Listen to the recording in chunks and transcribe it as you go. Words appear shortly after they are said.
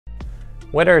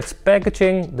Whether it's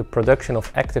packaging, the production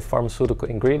of active pharmaceutical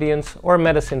ingredients, or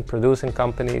medicine producing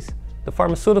companies, the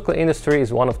pharmaceutical industry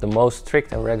is one of the most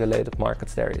strict and regulated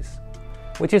markets there is.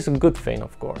 Which is a good thing,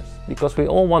 of course, because we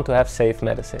all want to have safe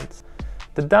medicines.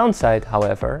 The downside,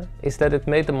 however, is that it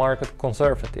made the market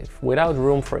conservative, without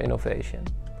room for innovation.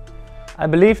 I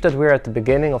believe that we're at the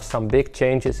beginning of some big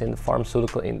changes in the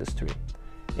pharmaceutical industry.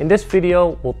 In this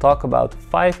video, we'll talk about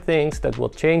 5 things that will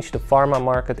change the pharma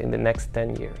market in the next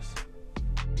 10 years.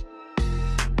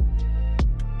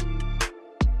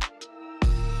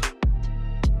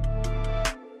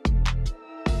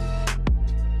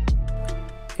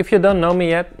 If you don't know me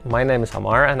yet, my name is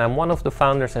Amar and I'm one of the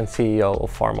founders and CEO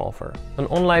of Pharmaoffer, an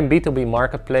online B2B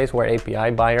marketplace where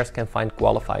API buyers can find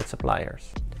qualified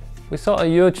suppliers. We saw a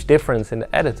huge difference in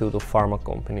the attitude of pharma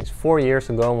companies 4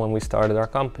 years ago when we started our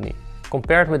company,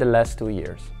 compared with the last 2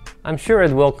 years. I'm sure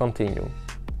it will continue.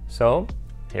 So,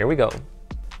 here we go.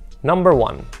 Number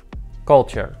 1.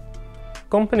 Culture.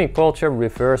 Company culture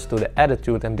refers to the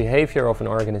attitude and behavior of an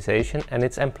organization and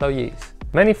its employees.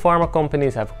 Many pharma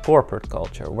companies have a corporate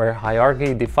culture, where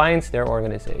hierarchy defines their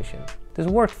organization. This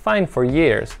worked fine for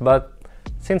years, but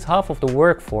since half of the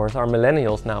workforce are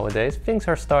millennials nowadays, things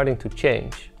are starting to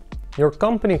change. Your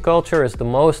company culture is the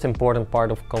most important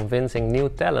part of convincing new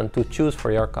talent to choose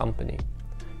for your company.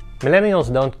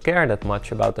 Millennials don't care that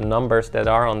much about the numbers that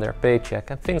are on their paycheck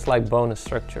and things like bonus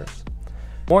structures.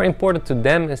 More important to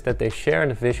them is that they share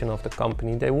the vision of the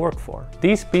company they work for.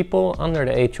 These people under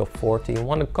the age of 40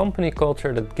 want a company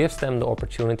culture that gives them the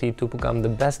opportunity to become the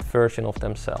best version of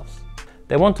themselves.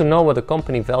 They want to know what the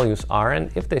company values are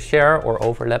and if they share or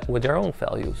overlap with their own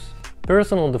values.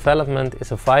 Personal development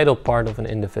is a vital part of an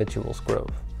individual's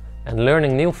growth, and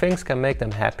learning new things can make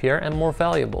them happier and more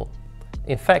valuable.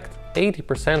 In fact,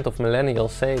 80% of millennials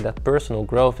say that personal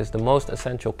growth is the most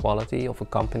essential quality of a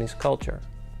company's culture.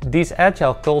 These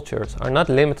agile cultures are not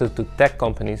limited to tech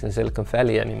companies in Silicon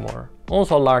Valley anymore.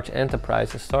 Also, large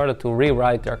enterprises started to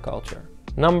rewrite their culture.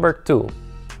 Number 2.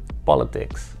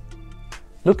 Politics.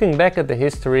 Looking back at the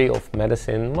history of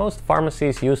medicine, most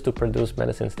pharmacies used to produce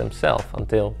medicines themselves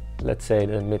until, let's say,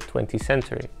 the mid-20th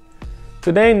century.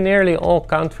 Today, nearly all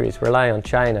countries rely on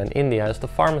China and India as the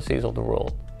pharmacies of the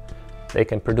world. They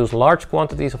can produce large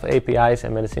quantities of APIs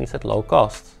and medicines at low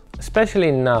cost.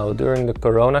 Especially now, during the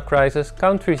corona crisis,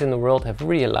 countries in the world have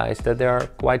realized that they are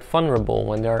quite vulnerable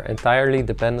when they are entirely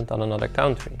dependent on another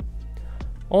country.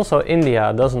 Also,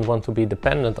 India doesn't want to be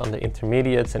dependent on the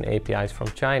intermediates and APIs from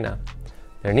China.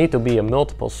 There need to be a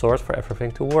multiple source for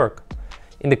everything to work.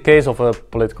 In the case of a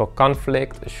political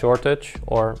conflict, a shortage,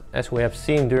 or as we have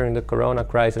seen during the corona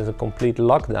crisis, a complete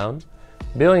lockdown,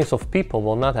 billions of people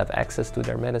will not have access to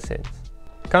their medicines.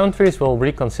 Countries will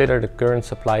reconsider the current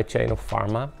supply chain of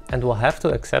pharma and will have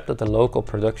to accept that the local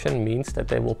production means that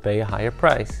they will pay a higher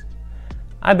price.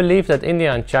 I believe that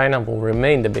India and China will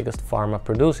remain the biggest pharma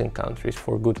producing countries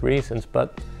for good reasons,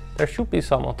 but there should be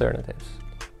some alternatives.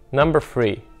 Number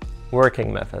 3.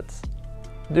 Working methods.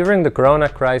 During the corona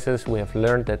crisis, we have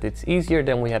learned that it's easier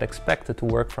than we had expected to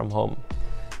work from home,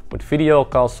 with video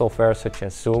call software such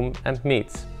as Zoom and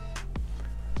Meets.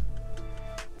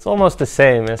 It's almost the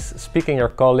same as speaking your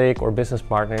colleague or business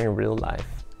partner in real life.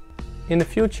 In the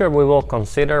future, we will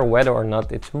consider whether or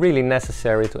not it's really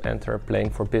necessary to enter a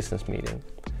plane for business meeting.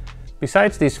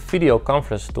 Besides these video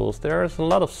conference tools, there is a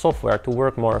lot of software to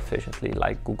work more efficiently,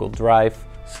 like Google Drive,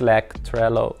 Slack,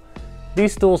 Trello.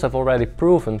 These tools have already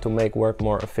proven to make work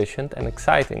more efficient and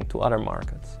exciting to other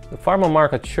markets. The pharma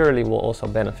market surely will also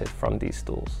benefit from these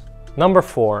tools. Number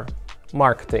 4.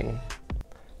 Marketing.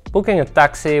 Booking a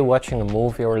taxi, watching a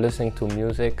movie or listening to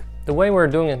music, the way we're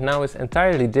doing it now is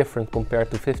entirely different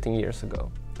compared to 15 years ago.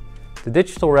 The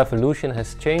digital revolution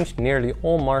has changed nearly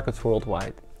all markets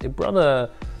worldwide. It brought a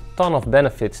ton of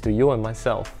benefits to you and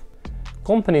myself.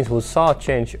 Companies who saw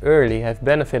change early have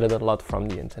benefited a lot from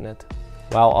the internet,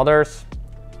 while others,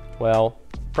 well,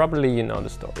 probably you know the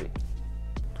story.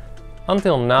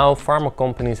 Until now, pharma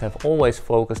companies have always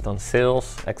focused on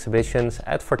sales, exhibitions,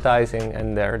 advertising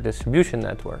and their distribution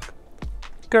network.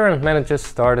 Current managers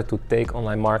started to take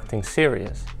online marketing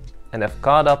serious and have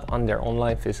caught up on their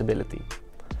online visibility.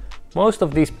 Most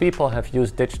of these people have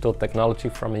used digital technology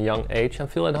from a young age and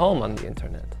feel at home on the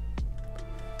internet.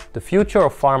 The future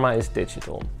of pharma is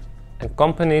digital, and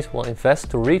companies will invest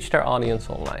to reach their audience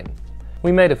online.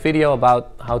 We made a video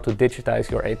about how to digitize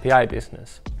your API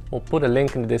business. We'll put a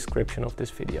link in the description of this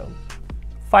video.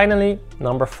 Finally,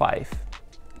 number 5.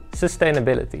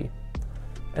 Sustainability.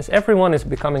 As everyone is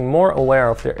becoming more aware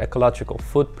of their ecological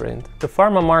footprint, the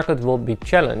pharma market will be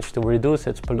challenged to reduce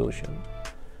its pollution.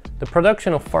 The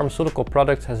production of pharmaceutical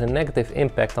products has a negative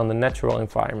impact on the natural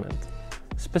environment.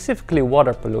 Specifically,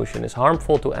 water pollution is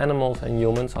harmful to animals and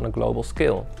humans on a global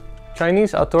scale.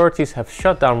 Chinese authorities have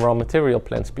shut down raw material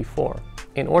plants before,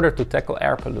 in order to tackle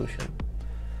air pollution.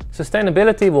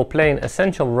 Sustainability will play an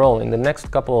essential role in the next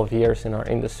couple of years in our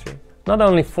industry. Not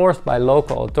only forced by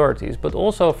local authorities, but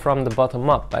also from the bottom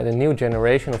up by the new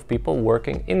generation of people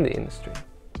working in the industry.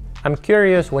 I'm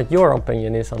curious what your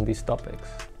opinion is on these topics.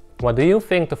 What do you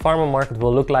think the pharma market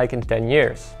will look like in 10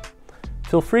 years?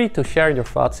 Feel free to share your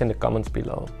thoughts in the comments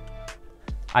below.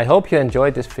 I hope you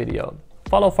enjoyed this video.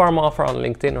 Follow Pharmaoffer on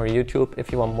LinkedIn or YouTube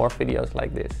if you want more videos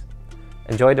like this.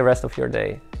 Enjoy the rest of your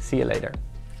day. See you later.